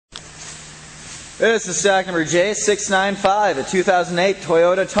This is stock number J695, a 2008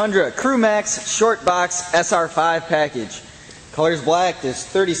 Toyota Tundra CREWMAX-SHORT-SR5 package. Color's black, there's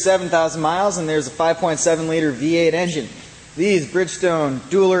 37,000 miles, and there's a 5.7 liter V8 engine. These Bridgestone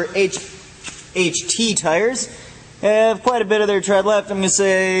Dueler HT tires have quite a bit of their tread left. I'm going to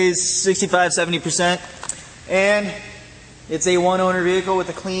say 65-70%. And it's a one-owner vehicle with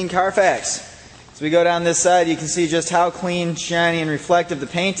a clean Carfax. So we go down this side, you can see just how clean, shiny, and reflective the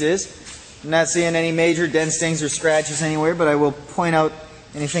paint is. I'm not seeing any major dent stings or scratches anywhere, but I will point out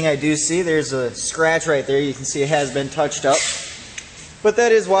anything I do see. There's a scratch right there. You can see it has been touched up. But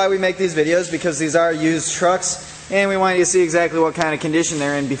that is why we make these videos, because these are used trucks, and we want you to see exactly what kind of condition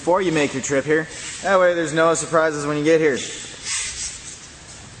they're in before you make your trip here. That way there's no surprises when you get here.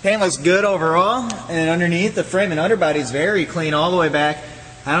 Paint looks good overall, and underneath the frame and underbody is very clean all the way back.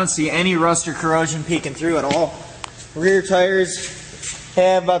 I don't see any rust or corrosion peeking through at all. Rear tires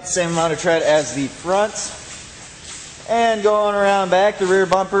have about the same amount of tread as the front. And going around back, the rear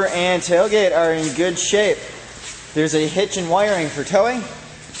bumper and tailgate are in good shape. There's a hitch and wiring for towing,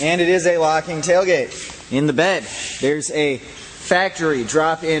 and it is a locking tailgate. In the bed, there's a factory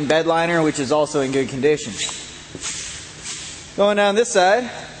drop-in bed liner, which is also in good condition. Going down this side,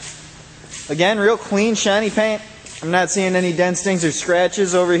 again, real clean, shiny paint. I'm not seeing any dent stings or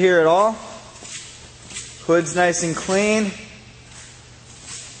scratches over here at all. Hood's nice and clean.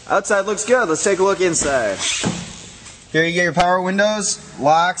 Outside looks good. Let's take a look inside. Here you get your power windows,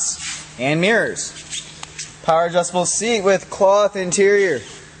 locks, and mirrors. Power adjustable seat with cloth interior.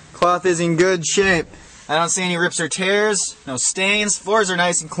 Cloth is in good shape. I don't see any rips or tears, no stains. Floors are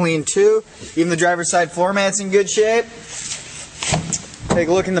nice and clean too. Even the driver's side floor mat's in good shape. Take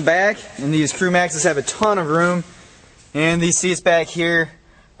a look in the back, and these CREWMAXs have a ton of room. And these seats back here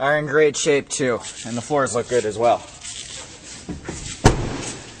are in great shape too. And the floors look good as well.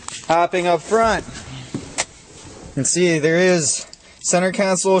 Hopping up front, you can see there is center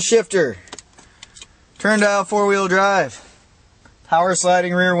console shifter, turn dial 4-wheel drive, power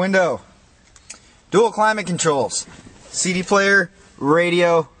sliding rear window, dual climate controls, CD player,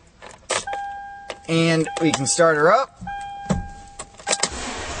 radio, and we can start her up.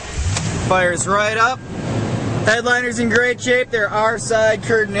 Fires right up. Headliner's in great shape. There are side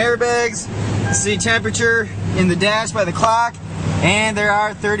curtain airbags. You see temperature in the dash by the clock. And there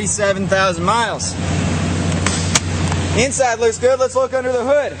are 37,000 miles. Inside looks good. Let's look under the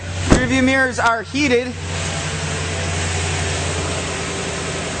hood. Rear view mirrors are heated.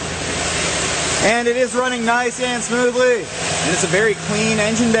 And it is running nice and smoothly. And it's a very clean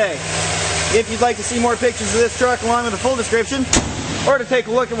engine bay. If you'd like to see more pictures of this truck along with a full description, or to take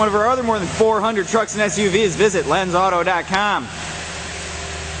a look at one of our other more than 400 trucks and SUVs, visit lenzauto.com.